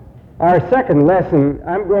Our second lesson,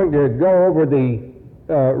 I'm going to go over the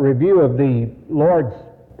review of the Lord's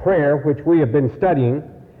Prayer, which we have been studying,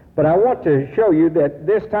 but I want to show you that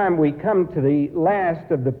this time we come to the last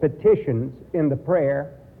of the petitions in the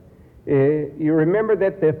prayer. You remember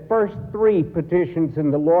that the first three petitions in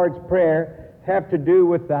the Lord's Prayer have to do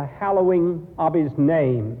with the hallowing of His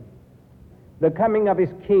name, the coming of His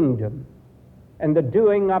kingdom, and the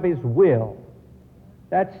doing of His will.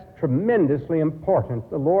 That's tremendously important.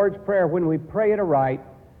 The Lord's Prayer, when we pray it aright,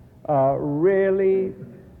 really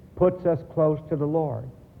puts us close to the Lord.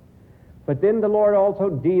 But then the Lord also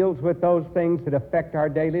deals with those things that affect our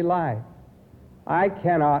daily life. I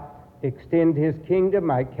cannot extend His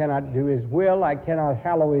kingdom, I cannot do His will, I cannot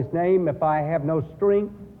hallow His name if I have no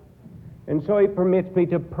strength. And so He permits me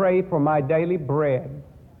to pray for my daily bread,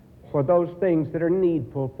 for those things that are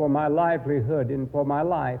needful for my livelihood and for my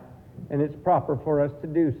life. And it's proper for us to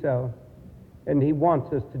do so, and He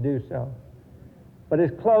wants us to do so. But as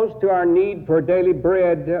close to our need for daily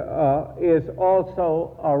bread is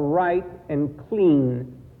also a right and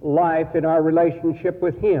clean life in our relationship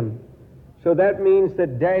with Him. So that means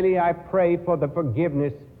that daily I pray for the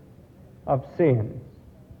forgiveness of sins.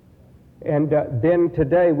 And then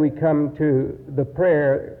today we come to the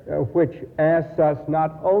prayer which asks us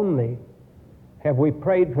not only have we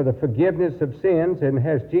prayed for the forgiveness of sins, and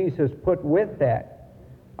has Jesus put with that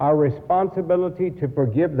our responsibility to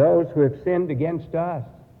forgive those who have sinned against us,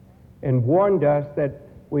 and warned us that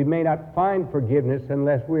we may not find forgiveness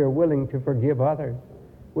unless we are willing to forgive others.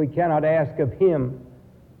 We cannot ask of Him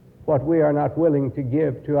what we are not willing to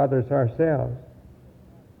give to others ourselves.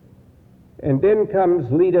 And then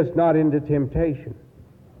comes, lead us not into temptation,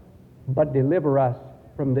 but deliver us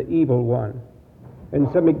from the evil one. And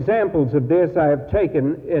some examples of this I have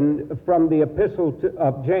taken from the epistle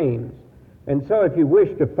of James. And so if you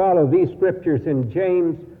wish to follow these scriptures in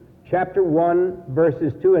James chapter 1,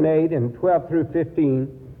 verses 2 and 8, and 12 through 15,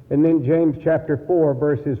 and then James chapter 4,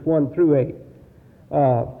 verses 1 through 8.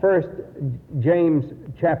 First, James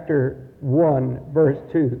chapter 1, verse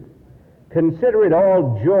 2. Consider it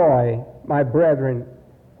all joy, my brethren,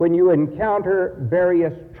 when you encounter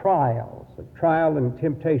various trials. A trial and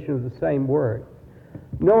temptation are the same word.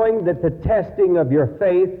 Knowing that the testing of your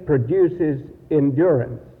faith produces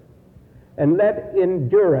endurance. And let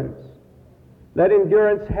endurance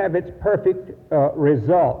have its perfect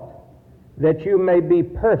result, that you may be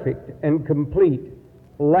perfect and complete,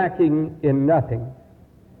 lacking in nothing.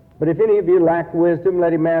 But if any of you lack wisdom,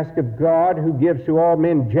 let him ask of God, who gives to all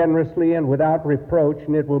men generously and without reproach,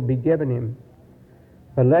 and it will be given him.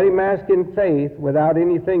 But let him ask in faith, without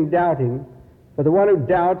anything doubting. For the one who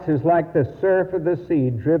doubts is like the surf of the sea,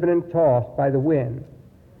 driven and tossed by the wind.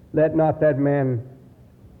 Let not that man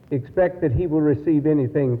expect that he will receive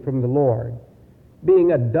anything from the Lord,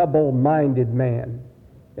 being a double-minded man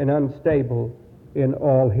and unstable in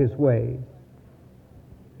all his ways.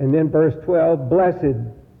 And then verse 12, blessed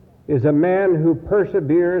is a man who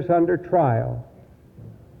perseveres under trial,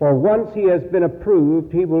 for once he has been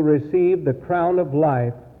approved, he will receive the crown of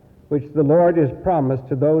life, which the Lord has promised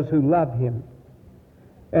to those who love Him.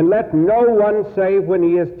 And let no one say when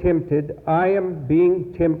he is tempted, I am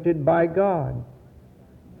being tempted by God.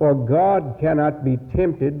 For God cannot be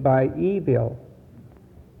tempted by evil.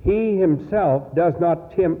 He Himself does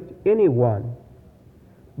not tempt anyone.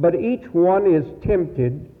 But each one is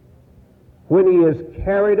tempted when he is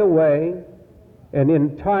carried away and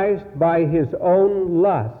enticed by his own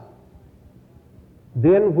lust.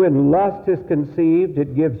 Then when lust is conceived,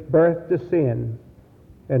 it gives birth to sin.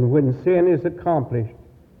 And when sin is accomplished,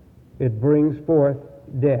 it brings forth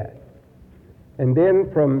death. And then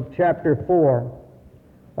from chapter 4,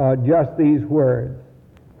 just these words,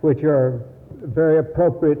 which are very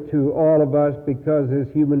appropriate to all of us because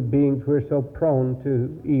as human beings we're so prone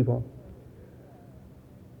to evil.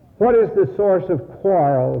 What is the source of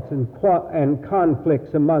quarrels and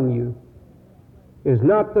conflicts among you? Is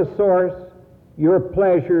not the source your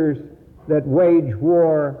pleasures that wage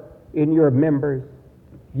war in your members?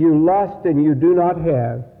 You lust and you do not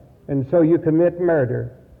have, and so you commit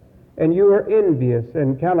murder. And you are envious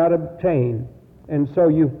and cannot obtain, and so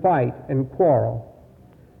you fight and quarrel.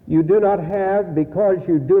 You do not have because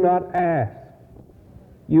you do not ask.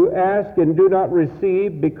 You ask and do not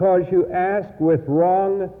receive because you ask with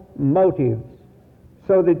wrong motives,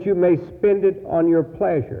 so that you may spend it on your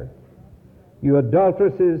pleasure. You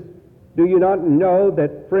adulteresses, do you not know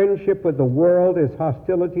that friendship with the world is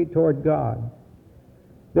hostility toward God?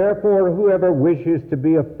 Therefore, whoever wishes to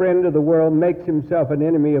be a friend of the world makes himself an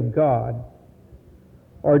enemy of God.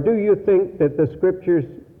 Or do you think that the Scriptures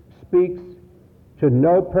speaks to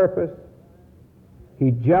no purpose? He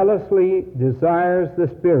jealously desires the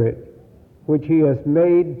Spirit which he has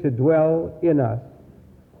made to dwell in us.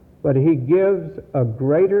 But he gives a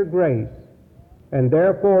greater grace, and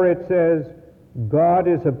therefore it says, God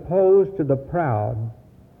is opposed to the proud,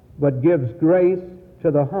 but gives grace to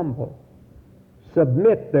the humble.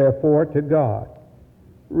 Submit therefore to God.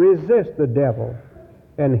 Resist the devil,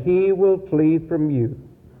 and he will flee from you.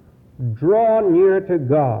 Draw near to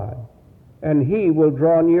God, and he will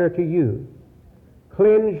draw near to you.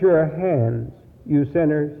 Cleanse your hands, you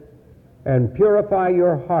sinners, and purify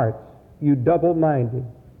your hearts, you double-minded.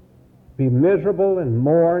 Be miserable and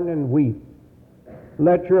mourn and weep.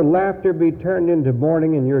 Let your laughter be turned into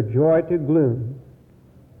mourning and your joy to gloom.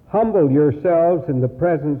 Humble yourselves in the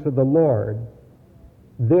presence of the Lord.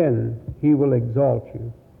 Then he will exalt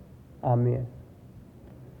you. Amen.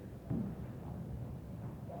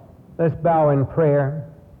 Let's bow in prayer.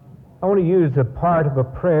 I want to use a part of a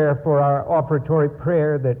prayer for our offertory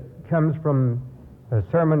prayer that comes from a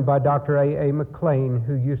sermon by Dr. A. McLean,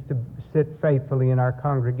 who used to sit faithfully in our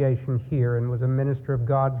congregation here and was a minister of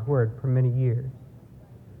God's Word for many years.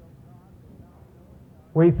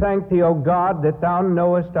 We thank thee, O God, that thou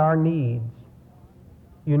knowest our needs.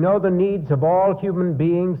 You know the needs of all human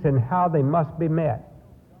beings and how they must be met.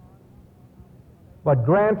 But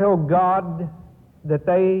grant, O God, that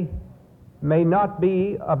they may not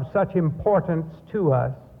be of such importance to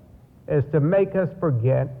us as to make us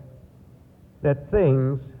forget that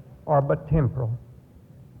things are but temporal.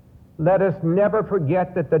 Let us never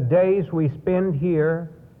forget that the days we spend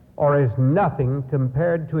here are as nothing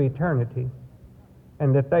compared to eternity,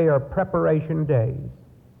 and that they are preparation days.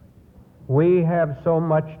 We have so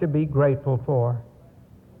much to be grateful for,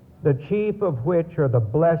 the chief of which are the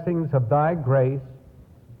blessings of thy grace,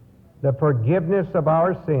 the forgiveness of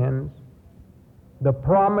our sins, the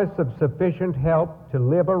promise of sufficient help to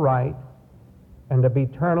live aright, and of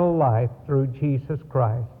eternal life through Jesus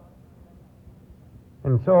Christ.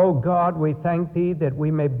 And so, God, we thank thee that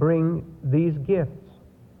we may bring these gifts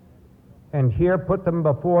and here put them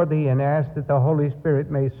before thee and ask that the Holy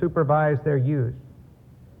Spirit may supervise their use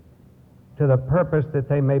to the purpose that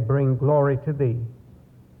they may bring glory to thee.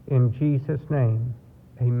 In Jesus' name,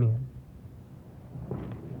 amen.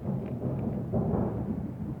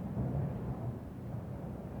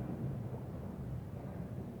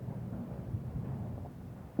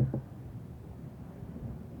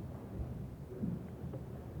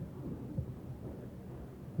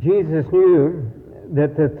 Jesus knew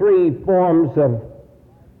that the three forms of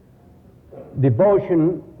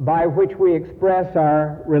devotion by which we express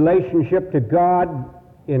our relationship to God,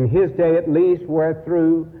 in his day at least, were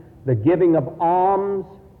through the giving of alms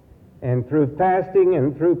and through fasting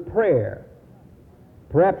and through prayer.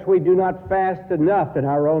 Perhaps we do not fast enough in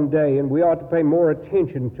our own day, and we ought to pay more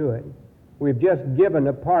attention to it. We've just given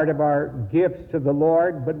a part of our gifts to the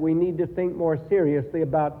Lord, but we need to think more seriously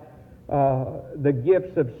about the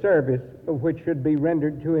gifts of service which should be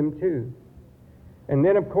rendered to him too. And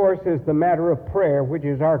then, of course, is the matter of prayer, which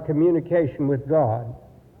is our communication with God.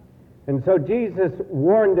 And so Jesus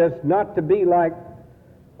warned us not to be like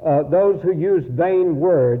those who use vain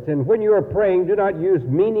words. And when you are praying, do not use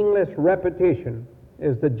meaningless repetition,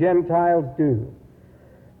 as the Gentiles do.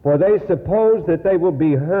 For they suppose that they will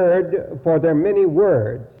be heard for their many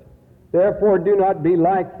words. Therefore do not be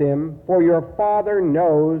like them, for your Father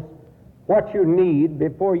knows what you need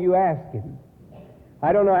before you ask him.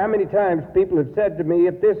 I don't know how many times people have said to me,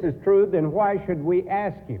 if this is true, then why should we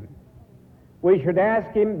ask him? We should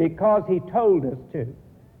ask him because he told us to.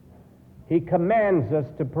 He commands us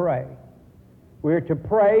to pray. We're to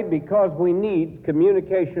pray because we need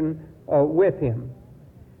communication with him.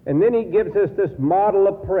 And then he gives us this model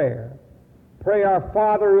of prayer. Pray, our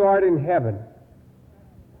Father who art in heaven.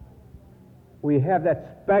 We have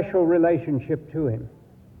that special relationship to him.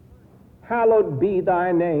 Hallowed be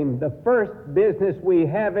thy name. The first business we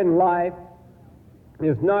have in life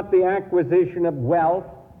is not the acquisition of wealth,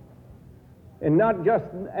 and not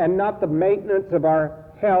the maintenance of our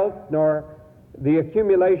health, nor the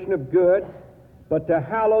accumulation of goods, but to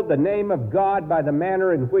hallow the name of God by the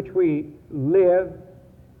manner in which we live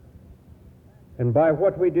and by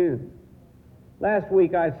what we do. Last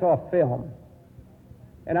week I saw a film,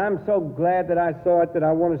 and I'm so glad that I saw it that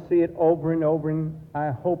I want to see it over and over, and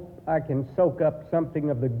I hope I can soak up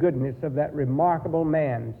something of the goodness of that remarkable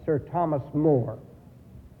man, Sir Thomas More.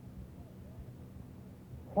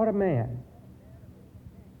 What a man.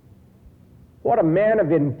 What a man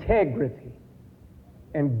of integrity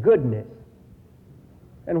and goodness.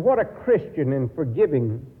 And what a Christian and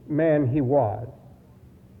forgiving man he was.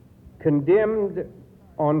 Condemned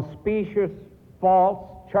on specious,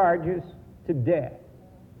 false charges to death.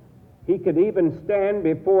 He could even stand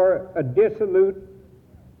before a dissolute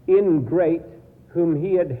ingrate whom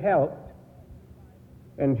he had helped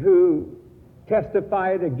and who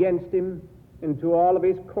testified against him into all of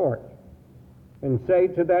his court, and say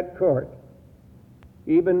to that court,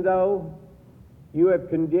 even though you have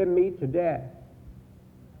condemned me to death,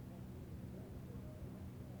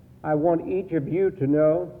 I want each of you to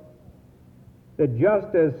know that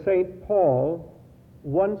just as St. Paul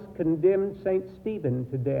once condemned St. Stephen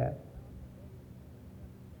to death,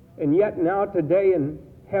 and yet now today in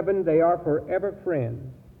heaven they are forever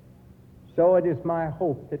friends, so it is my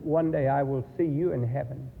hope that one day I will see you in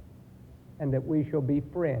heaven and that we shall be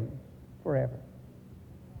friends forever.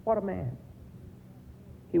 What a man.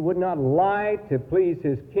 He would not lie to please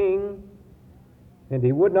his king, and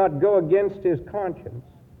he would not go against his conscience,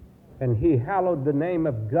 and he hallowed the name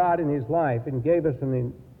of God in his life and gave us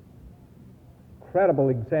an incredible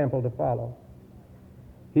example to follow.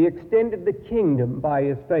 He extended the kingdom by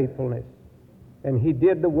his faithfulness, and he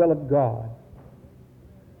did the will of God.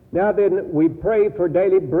 Now then, we pray for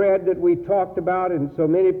daily bread that we talked about, and so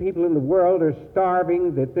many people in the world are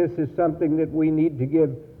starving that this is something that we need to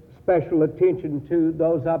give special attention to,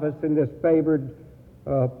 those of us in this favored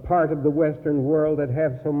part of the Western world that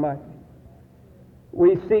have so much.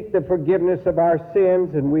 We seek the forgiveness of our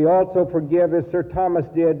sins, and we also forgive, as Sir Thomas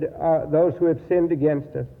did, those who have sinned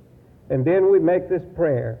against us. And then we make this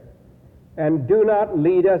prayer, and do not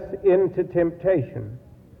lead us into temptation.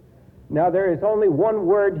 Now, there is only one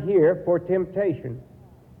word here for temptation,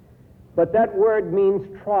 but that word means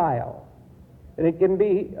trial. And it can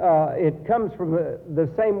be, it comes from the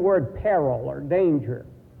same word peril or danger.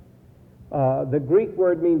 The Greek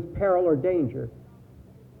word means peril or danger.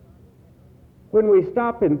 When we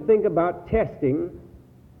stop and think about testing,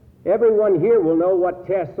 everyone here will know what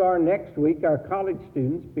tests are next week, our college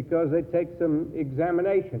students, because they take some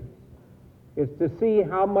examinations. It's to see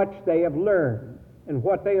how much they have learned and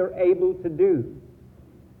what they are able to do.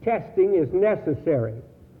 Testing is necessary.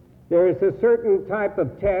 There is a certain type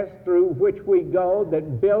of test through which we go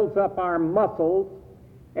that builds up our muscles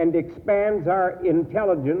and expands our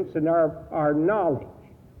intelligence and our knowledge.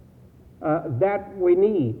 That we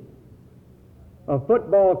need. A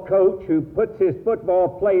football coach who puts his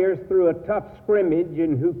football players through a tough scrimmage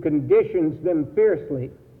and who conditions them fiercely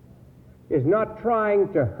is not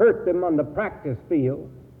trying to hurt them on the practice field.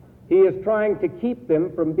 He is trying to keep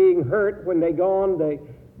them from being hurt when they go on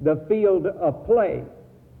the field of play.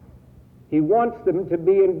 He wants them to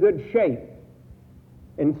be in good shape.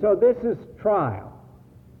 And so this is trial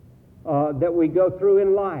that we go through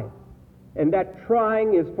in life. And that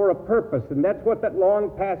trying is for a purpose. And that's what that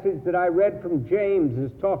long passage that I read from James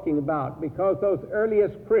is talking about, because those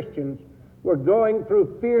earliest Christians were going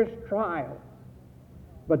through fierce trials.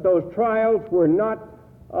 But those trials were not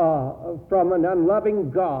from an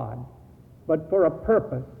unloving God, but for a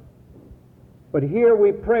purpose. But here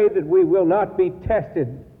we pray that we will not be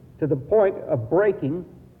tested to the point of breaking,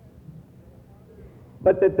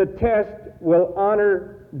 but that the test will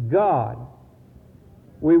honor God.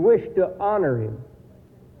 We wish to honor Him.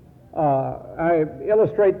 I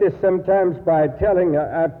illustrate this sometimes by telling,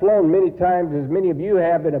 I've flown many times, as many of you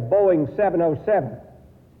have, in a Boeing 707.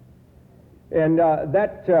 And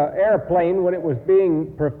that airplane, when it was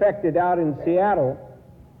being perfected out in Seattle,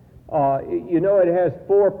 you know, it has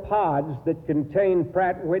 4 pods that contain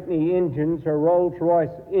Pratt & Whitney engines or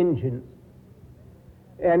Rolls-Royce engines.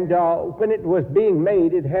 And when it was being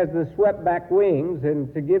made, it has the swept-back wings.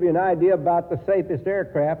 And to give you an idea about the safest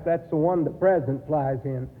aircraft, that's the one the President flies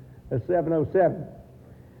in, the 707.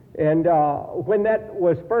 And when that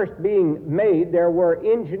was first being made, there were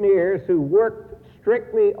engineers who worked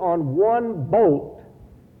strictly on one bolt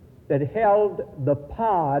that held the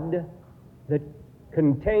pod that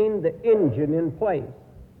contained the engine in place.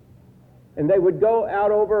 And they would go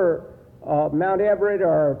out over Mount Everett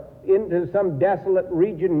or into some desolate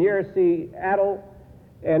region near Seattle,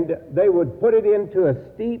 and they would put it into a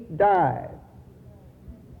steep dive.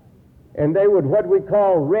 And they would, what we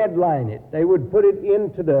call, redline it. They would put it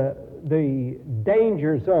into the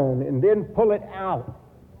danger zone and then pull it out,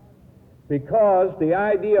 because the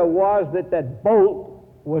idea was that that bolt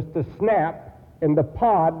was to snap and the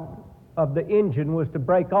pod of the engine was to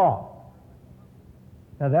break off.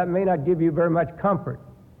 Now that may not give you very much comfort,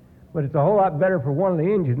 but it's a whole lot better for one of the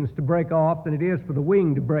engines to break off than it is for the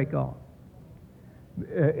wing to break off.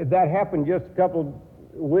 That happened just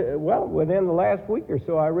within the last week or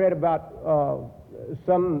so. I read about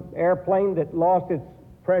some airplane that lost its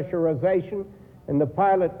pressurization, and the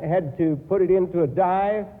pilot had to put it into a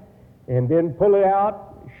dive and then pull it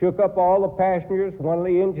out, shook up all the passengers. One of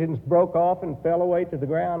the engines broke off and fell away to the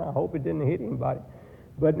ground. I hope it didn't hit anybody.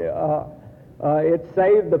 But it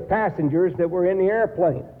saved the passengers that were in the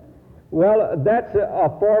airplane. Well, that's a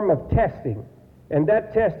form of testing. And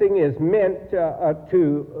that testing is meant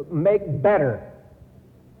to make better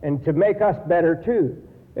and to make us better too.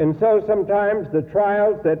 And so sometimes the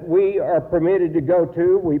trials that we are permitted to go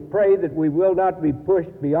to, we pray that we will not be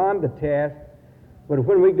pushed beyond the test. But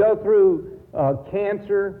when we go through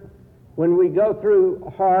cancer, when we go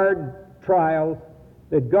through hard trials,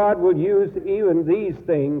 that God will use even these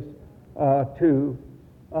things to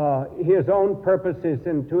His own purposes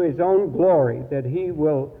and to His own glory, that He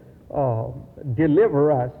will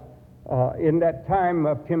deliver us in that time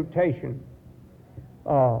of temptation,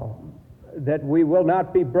 that we will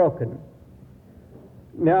not be broken.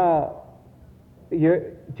 Now,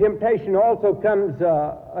 temptation also comes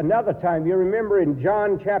another time. You remember in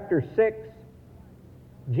John chapter 6,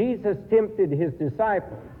 Jesus tempted His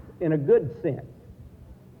disciples in a good sense.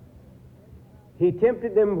 He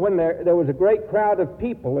tempted them when there was a great crowd of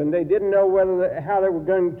people and they didn't know how they were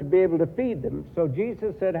going to be able to feed them. So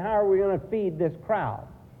Jesus said, how are we going to feed this crowd?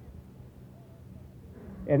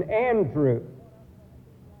 And Andrew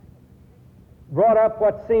brought up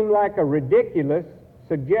what seemed like a ridiculous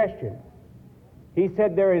suggestion. He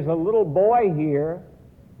said, there is a little boy here,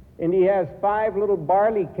 and he has 5 little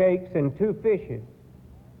barley cakes and 2 fishes.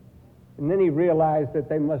 And then he realized that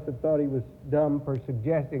they must have thought he was dumb for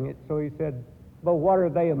suggesting it, so he said, but what are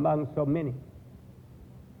they among so many?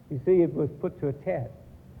 You see, it was put to a test.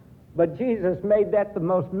 But Jesus made that the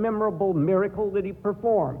most memorable miracle that He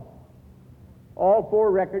performed. All 4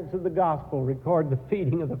 records of the gospel record the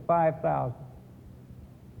feeding of the 5,000.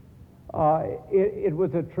 It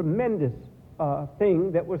was a tremendous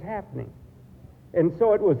thing that was happening. And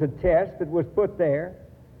so it was a test that was put there,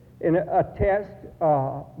 and a test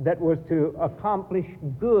that was to accomplish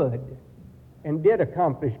good, and did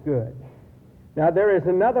accomplish good. Now there is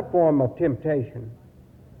another form of temptation,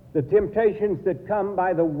 the temptations that come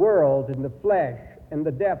by the world and the flesh and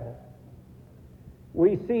the devil.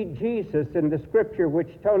 We see Jesus in the scripture which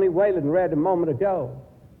Tony Whalen read a moment ago,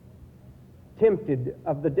 tempted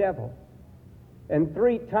of the devil. And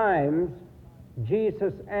 3 times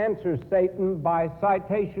Jesus answers Satan by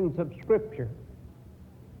citations of scripture.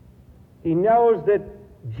 He knows that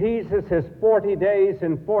Jesus has 40 days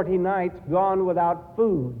and 40 nights gone without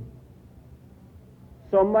food.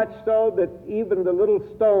 So much so that even the little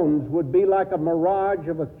stones would be like a mirage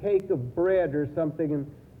of a cake of bread or something.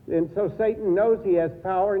 And so Satan knows he has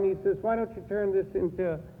power, and he says, why don't you turn this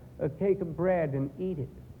into a cake of bread and eat it?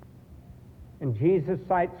 And Jesus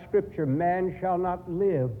cites scripture, man shall not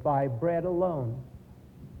live by bread alone.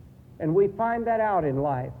 And we find that out in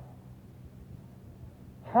life.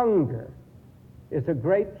 Hunger is a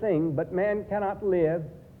great thing, but man cannot live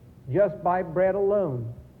just by bread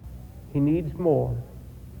alone. He needs more.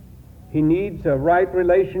 He needs a right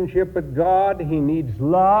relationship with God. He needs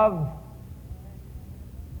love.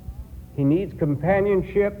 He needs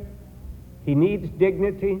companionship. He needs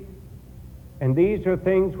dignity. And these are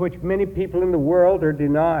things which many people in the world are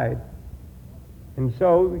denied. And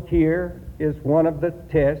so here is one of the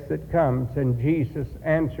tests that comes, and Jesus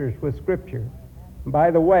answers with Scripture.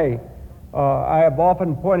 By the way, I have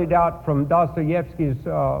often pointed out from Dostoevsky's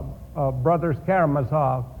Brothers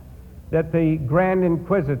Karamazov that the Grand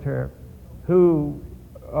Inquisitor, who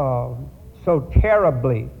so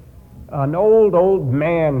terribly, an old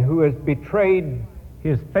man who has betrayed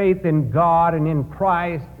his faith in God and in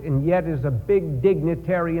Christ, and yet is a big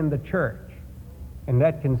dignitary in the church, and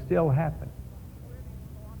that can still happen.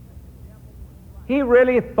 He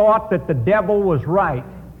really thought that the devil was right,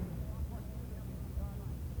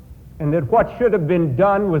 and that what should have been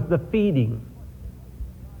done was the feeding,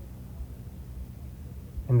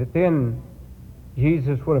 and that then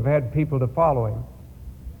Jesus would have had people to follow him.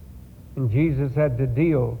 And Jesus had to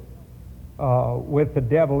deal with the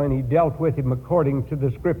devil, and he dealt with him according to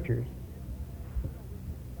the Scriptures.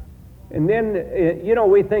 And then,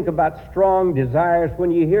 we think about strong desires. When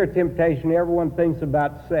you hear temptation, everyone thinks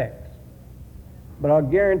about sex. But I'll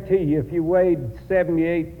guarantee you, if you weighed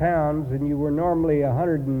 78 pounds and you were normally a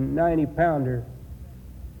 190-pounder,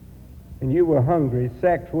 and you were hungry,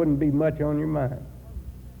 sex wouldn't be much on your mind.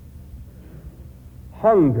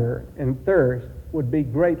 Hunger and thirst would be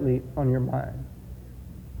greatly on your mind.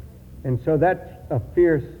 And so that's a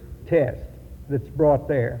fierce test that's brought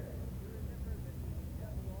there.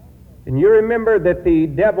 And you remember that the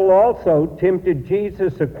devil also tempted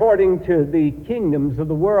Jesus according to the kingdoms of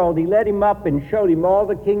the world. He led him up and showed him all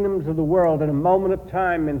the kingdoms of the world in a moment of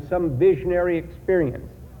time in some visionary experience.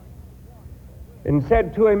 and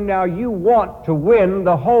said to him, now you want to win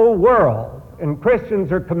the whole world, and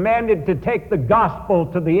Christians are commanded to take the gospel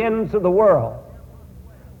to the ends of the world.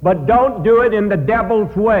 But don't do it in the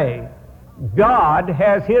devil's way. God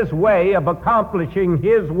has his way of accomplishing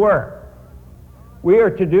his work. We are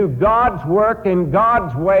to do God's work in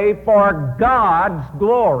God's way for God's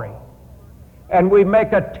glory. And we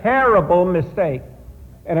make a terrible mistake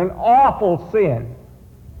and an awful sin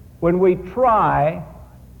when we try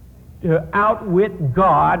to outwit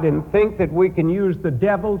God and think that we can use the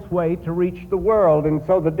devil's way to reach the world. And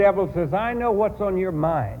so the devil says, I know what's on your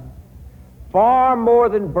mind, far more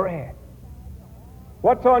than bread.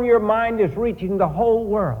 What's on your mind is reaching the whole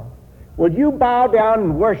world. Will you bow down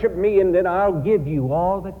and worship me, and then I'll give you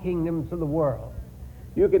all the kingdoms of the world.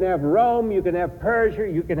 You can have Rome, you can have Persia,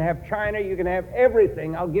 you can have China, you can have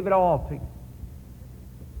everything. I'll give it all to you.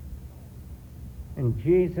 And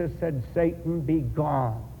Jesus said, Satan, be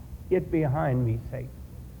gone. Get behind me, Satan.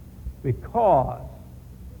 Because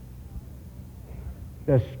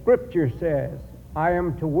the Scripture says, I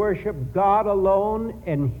am to worship God alone,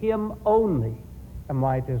 and him only am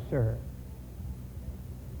I to serve.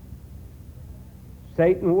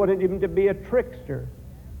 Satan wanted him to be a trickster,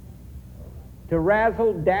 to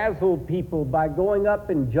razzle-dazzle people by going up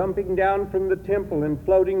and jumping down from the temple and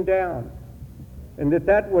floating down, and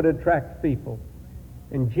that would attract people.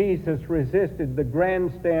 And Jesus resisted the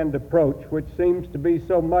grandstand approach, which seems to be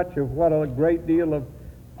so much of what a great deal of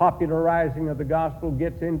popularizing of the gospel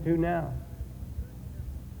gets into now.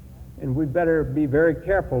 And we better be very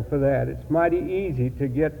careful for that. It's mighty easy to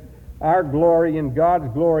get our glory and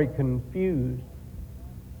God's glory confused.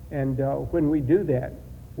 And when we do that,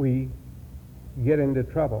 we get into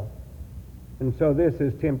trouble. And so this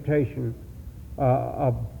is temptation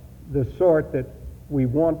of the sort that we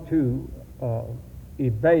want to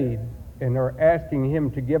evade, and are asking him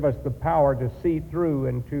to give us the power to see through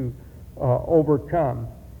and to overcome,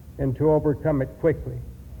 and to overcome it quickly.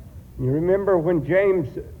 You remember when James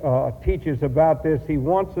teaches about this, he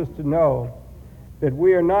wants us to know that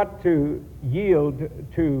we are not to yield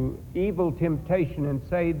to evil temptation and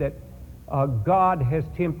say that God has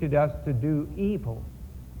tempted us to do evil,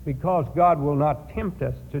 because God will not tempt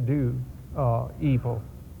us to do evil.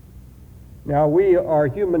 Now, we are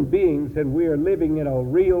human beings, and we are living in a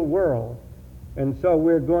real world, and so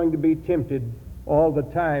we're going to be tempted all the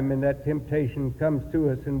time, and that temptation comes to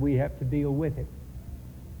us, and we have to deal with it.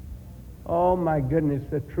 Oh, my goodness,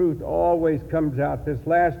 the truth always comes out. This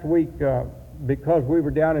last week, because we were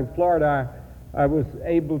down in Florida, I was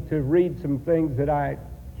able to read some things that I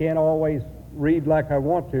can't always read like I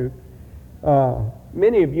want to.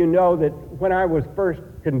 Many of you know that when I was first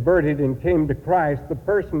converted and came to Christ, the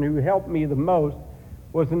person who helped me the most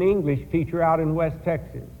was an English teacher out in West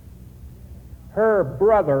Texas. Her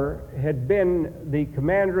brother had been the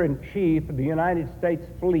commander-in-chief of the United States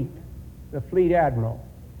Fleet, the Fleet Admiral,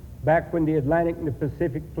 back when the Atlantic and the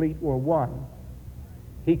Pacific Fleet were one.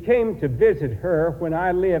 He came to visit her when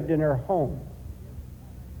I lived in her home.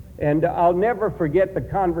 And I'll never forget the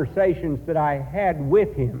conversations that I had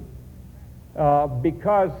with him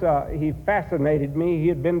because he fascinated me. He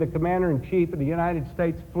had been the commander-in-chief of the United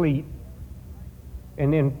States Fleet.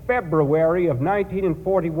 And in February of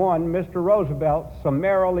 1941, Mr. Roosevelt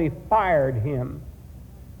summarily fired him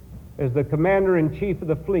as the commander-in-chief of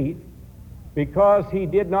the fleet because he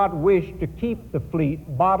did not wish to keep the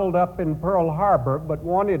fleet bottled up in Pearl Harbor, but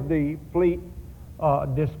wanted the fleet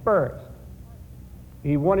dispersed.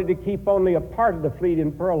 He wanted to keep only a part of the fleet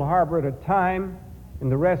in Pearl Harbor at a time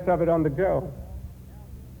and the rest of it on the go.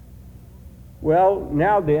 Well,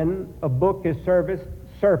 now then, a book is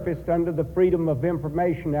surfaced under the Freedom of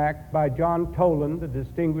Information Act by John Toland, the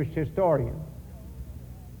distinguished historian,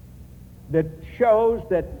 that shows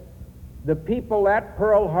that the people at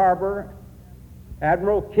Pearl Harbor,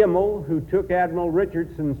 Admiral Kimmel, who took Admiral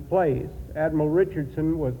Richardson's place, Admiral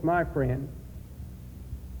Richardson was my friend,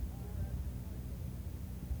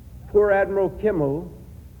 poor Admiral Kimmel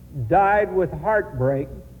died with heartbreak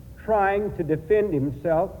trying to defend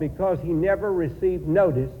himself because he never received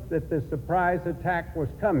notice that the surprise attack was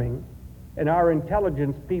coming, and our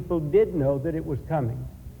intelligence people did know that it was coming,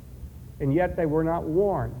 and yet they were not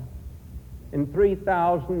warned, and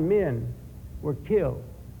 3,000 men were killed.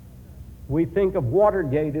 We think of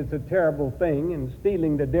Watergate as a terrible thing, and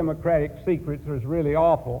stealing the Democratic secrets was really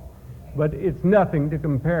awful, but it's nothing to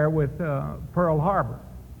compare with Pearl Harbor.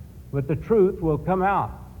 But the truth will come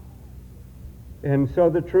out. And so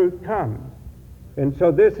the truth comes. And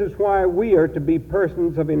so this is why we are to be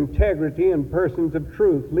persons of integrity and persons of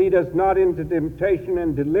truth. Lead us not into temptation,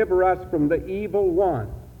 and deliver us from the evil one.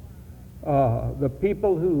 The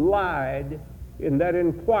people who lied in that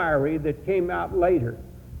inquiry that came out later.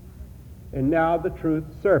 And now the truth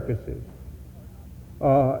surfaces.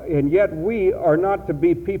 And yet we are not to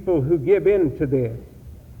be people who give in to this.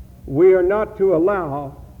 We are not to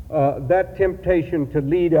allow that temptation to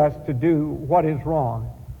lead us to do what is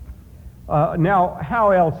wrong. Now,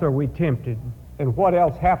 how else are we tempted? And what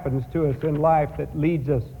else happens to us in life that leads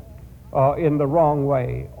us in the wrong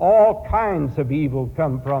way? All kinds of evil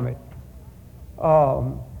come from it.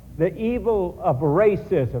 The evil of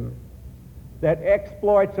racism that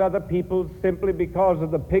exploits other people simply because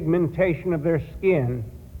of the pigmentation of their skin.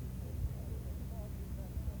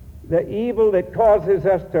 The evil that causes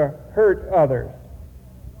us to hurt others.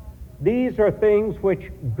 These are things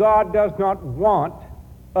which God does not want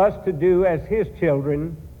us to do as His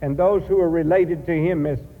children and those who are related to Him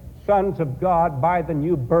as sons of God by the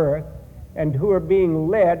new birth and who are being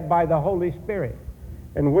led by the Holy Spirit.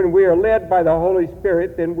 And when we are led by the Holy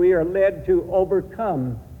Spirit, then we are led to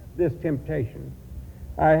overcome this temptation.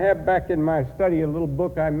 I have back in my study a little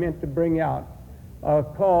book I meant to bring out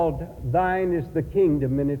called Thine is the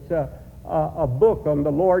Kingdom, and it's a book on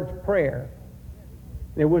the Lord's Prayer.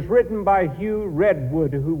 It was written by Hugh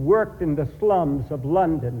Redwood, who worked in the slums of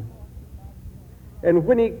London. And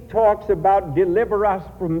when he talks about deliver us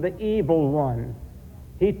from the evil one,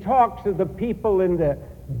 he talks of the people in the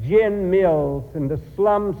gin mills and the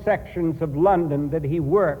slum sections of London that he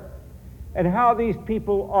worked, and how these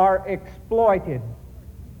people are exploited,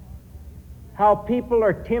 how people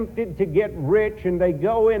are tempted to get rich, and they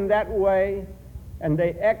go in that way, and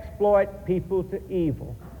they exploit people to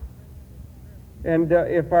evil. And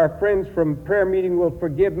if our friends from prayer meeting will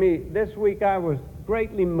forgive me, this week I was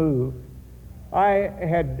greatly moved. I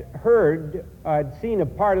had heard, I'd seen a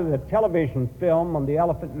part of the television film on the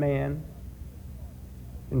Elephant Man,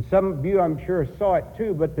 and some of you, I'm sure, saw it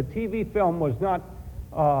too, but the TV film was not,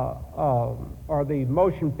 or the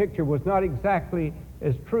motion picture was not exactly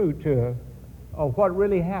as true to what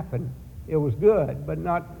really happened. It was good, but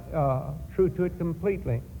not true to it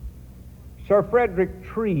completely. Sir Frederick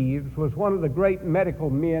Treves was one of the great medical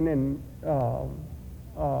men in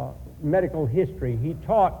medical history. He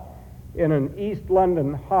taught in an East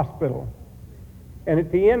London hospital. And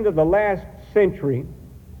at the end of the last century,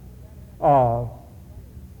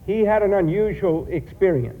 he had an unusual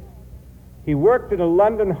experience. He worked in a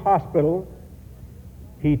London hospital.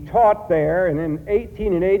 He taught there, and in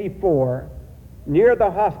 1884, near the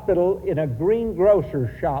hospital in a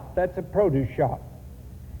greengrocer's shop, that's a produce shop,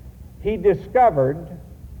 he discovered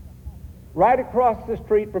right across the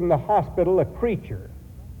street from the hospital a creature,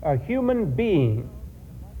 a human being,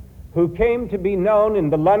 who came to be known in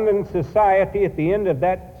the London society at the end of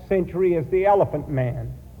that century as the Elephant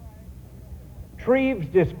Man. Treves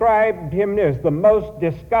described him as the most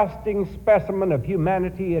disgusting specimen of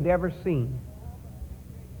humanity he had ever seen.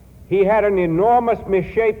 He had an enormous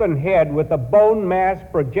misshapen head with a bone mass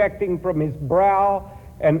projecting from his brow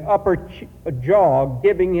and upper jaw,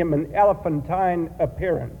 giving him an elephantine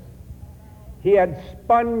appearance. He had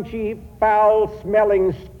spongy,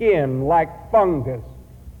 foul-smelling skin like fungus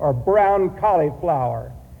or brown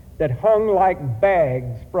cauliflower that hung like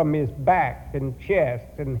bags from his back and chest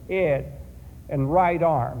and head and right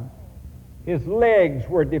arm. His legs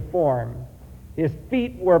were deformed. His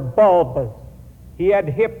feet were bulbous. He had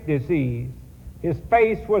hip disease. His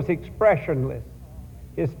face was expressionless.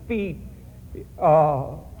 His speech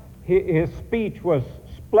was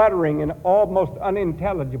spluttering and almost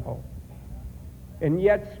unintelligible. And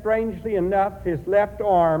yet, strangely enough, his left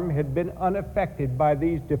arm had been unaffected by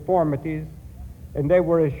these deformities, and they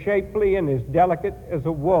were as shapely and as delicate as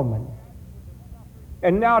a woman.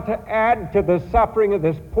 And now, to add to the suffering of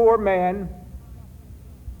this poor man,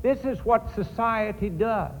 this is what society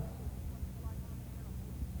does.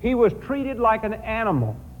 He was treated like an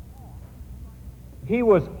animal. He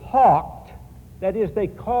was hawked. That is, they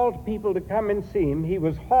called people to come and see him. He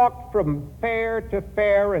was hawked from fair to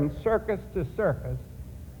fair and circus to circus,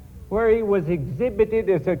 where he was exhibited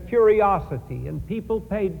as a curiosity, and people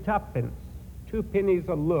paid tuppence, 2 pennies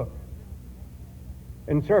a look.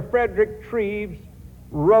 And Sir Frederick Treves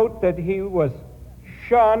wrote that he was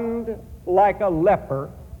shunned like a leper,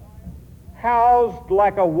 housed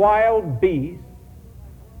like a wild beast.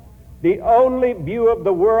 The only view of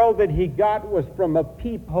the world that he got was from a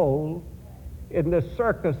peephole in the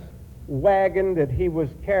circus wagon that he was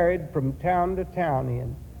carried from town to town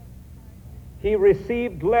in. He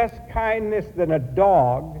received less kindness than a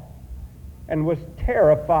dog and was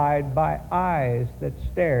terrified by eyes that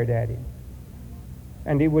stared at him.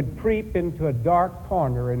 And he would creep into a dark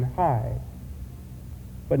corner and hide.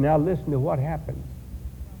 But now listen to what happened.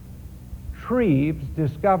 Treves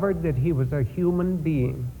discovered that he was a human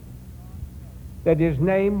being, that his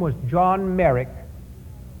name was John Merrick.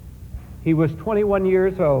 He was 21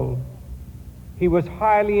 years old. He was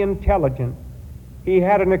highly intelligent. He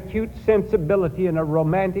had an acute sensibility and a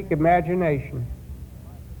romantic imagination.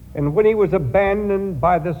 And when he was abandoned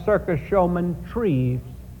by the circus showman Treves,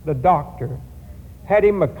 the doctor had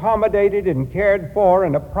him accommodated and cared for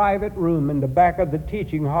in a private room in the back of the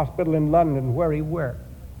teaching hospital in London where he worked.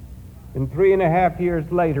 And 3.5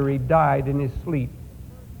 years later, he died in his sleep.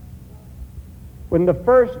 When the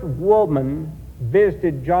first woman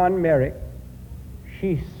visited John Merrick,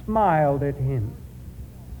 she smiled at him.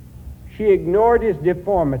 She ignored his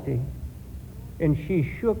deformity, and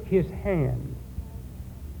she shook his hand.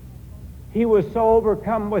 He was so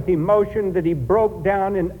overcome with emotion that he broke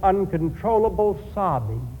down in uncontrollable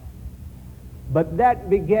sobbing. But that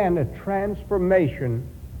began a transformation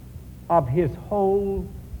of his whole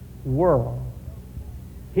world.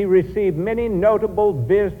 He received many notable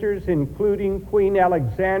visitors, including Queen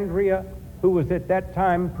Alexandria, who was at that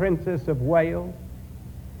time Princess of Wales.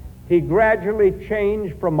 He gradually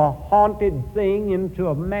changed from a haunted thing into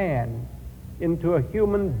a man, into a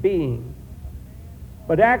human being.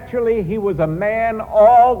 But actually, he was a man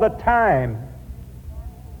all the time.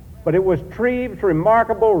 But it was Treves'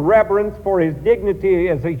 remarkable reverence for his dignity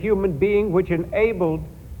as a human being which enabled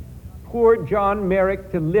poor John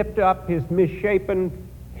Merrick to lift up his misshapen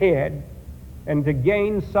head and to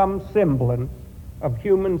gain some semblance of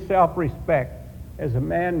human self-respect as a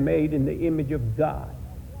man made in the image of God.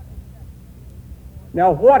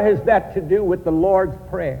 Now, what has that to do with the Lord's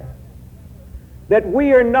Prayer? That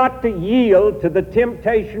we are not to yield to the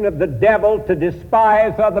temptation of the devil to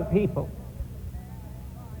despise other people.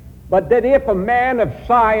 But that if a man of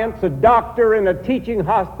science, a doctor in a teaching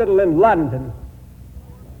hospital in London,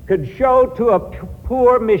 could show to a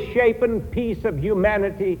poor, misshapen piece of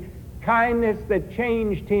humanity kindness that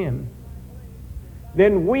changed him,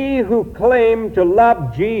 then we who claim to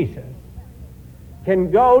love Jesus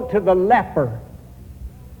can go to the leper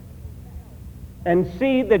and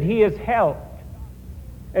see that he is helped,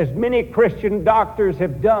 as many Christian doctors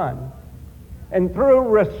have done. And through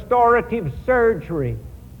restorative surgery,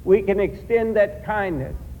 we can extend that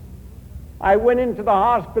kindness. I went into the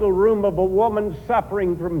hospital room of a woman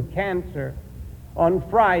suffering from cancer on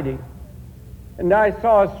Friday, and I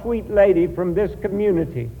saw a sweet lady from this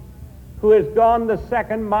community who has gone the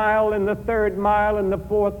 2nd mile and the 3rd mile and the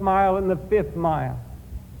 4th mile and the 5th mile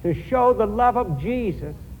to show the love of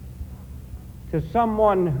Jesus to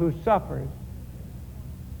someone who suffers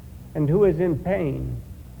and who is in pain.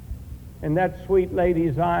 And that sweet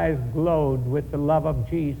lady's eyes glowed with the love of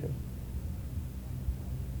Jesus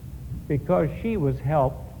because she was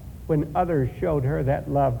helped when others showed her that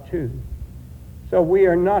love too. So we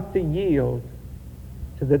are not to yield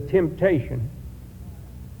to the temptation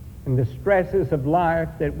and the stresses of life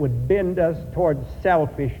that would bend us towards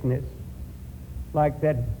selfishness, like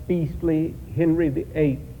that beastly Henry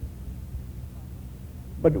VIII.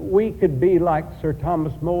 But we could be like Sir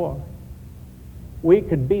Thomas More. We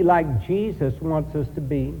could be like Jesus wants us to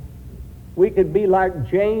be. We could be like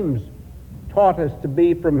James taught us to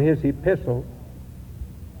be from his epistles.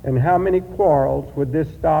 And how many quarrels would this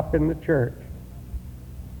stop in the church?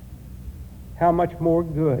 How much more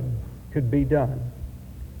good could be done?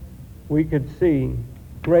 We could see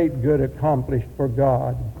great good accomplished for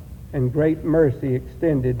God and great mercy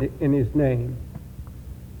extended in his name.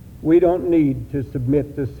 We don't need to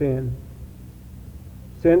submit to sin.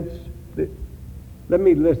 Let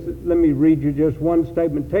me read you just one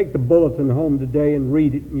statement. Take the bulletin home today and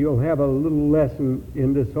read it, and you'll have a little lesson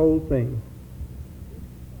in this whole thing.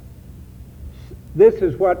 This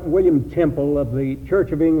is what William Temple of the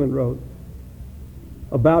Church of England wrote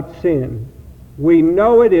about sin. We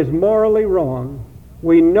know it is morally wrong.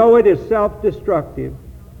 We know it is self-destructive.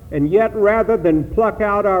 And yet, rather than pluck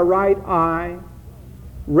out our right eye,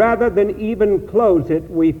 rather than even close it,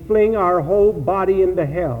 we fling our whole body into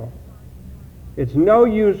hell. It's no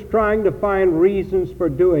use trying to find reasons for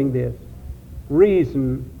doing this.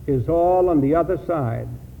 Reason is all on the other side,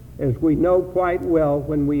 as we know quite well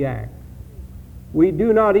when we act. We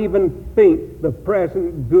do not even think the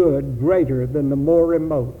present good greater than the more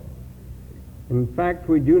remote. In fact,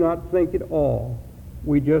 we do not think at all.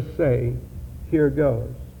 We just say, here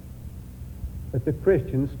goes. But the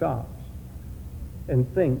Christian stops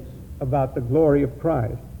and thinks about the glory of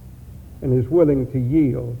Christ and is willing to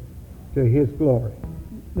yield to his glory.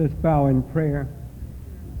 Let's bow in prayer.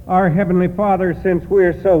 Our Heavenly Father, since we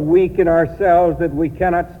are so weak in ourselves that we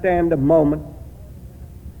cannot stand a moment,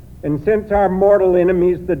 And since our mortal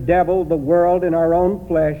enemies, the devil, the world, and our own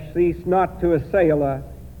flesh, cease not to assail us,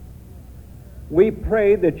 we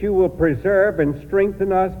pray that you will preserve and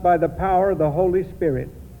strengthen us by the power of the Holy Spirit,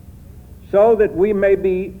 so that we may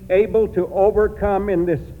be able to overcome in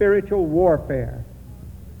this spiritual warfare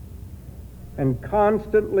and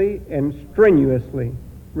constantly and strenuously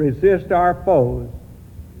resist our foes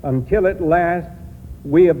until at last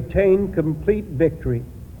we obtain complete victory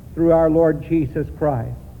through our Lord Jesus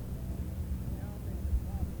Christ.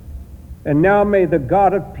 And now may the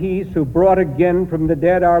God of peace, who brought again from the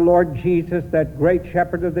dead our Lord Jesus, that great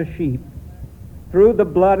shepherd of the sheep, through the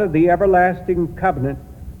blood of the everlasting covenant,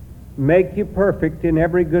 make you perfect in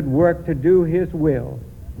every good work to do his will,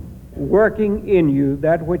 working in you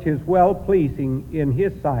that which is well-pleasing in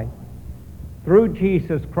his sight, through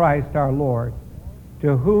Jesus Christ our Lord,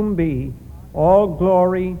 to whom be all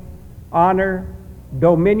glory, honor,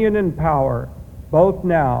 dominion, and power, both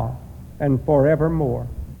now and forevermore.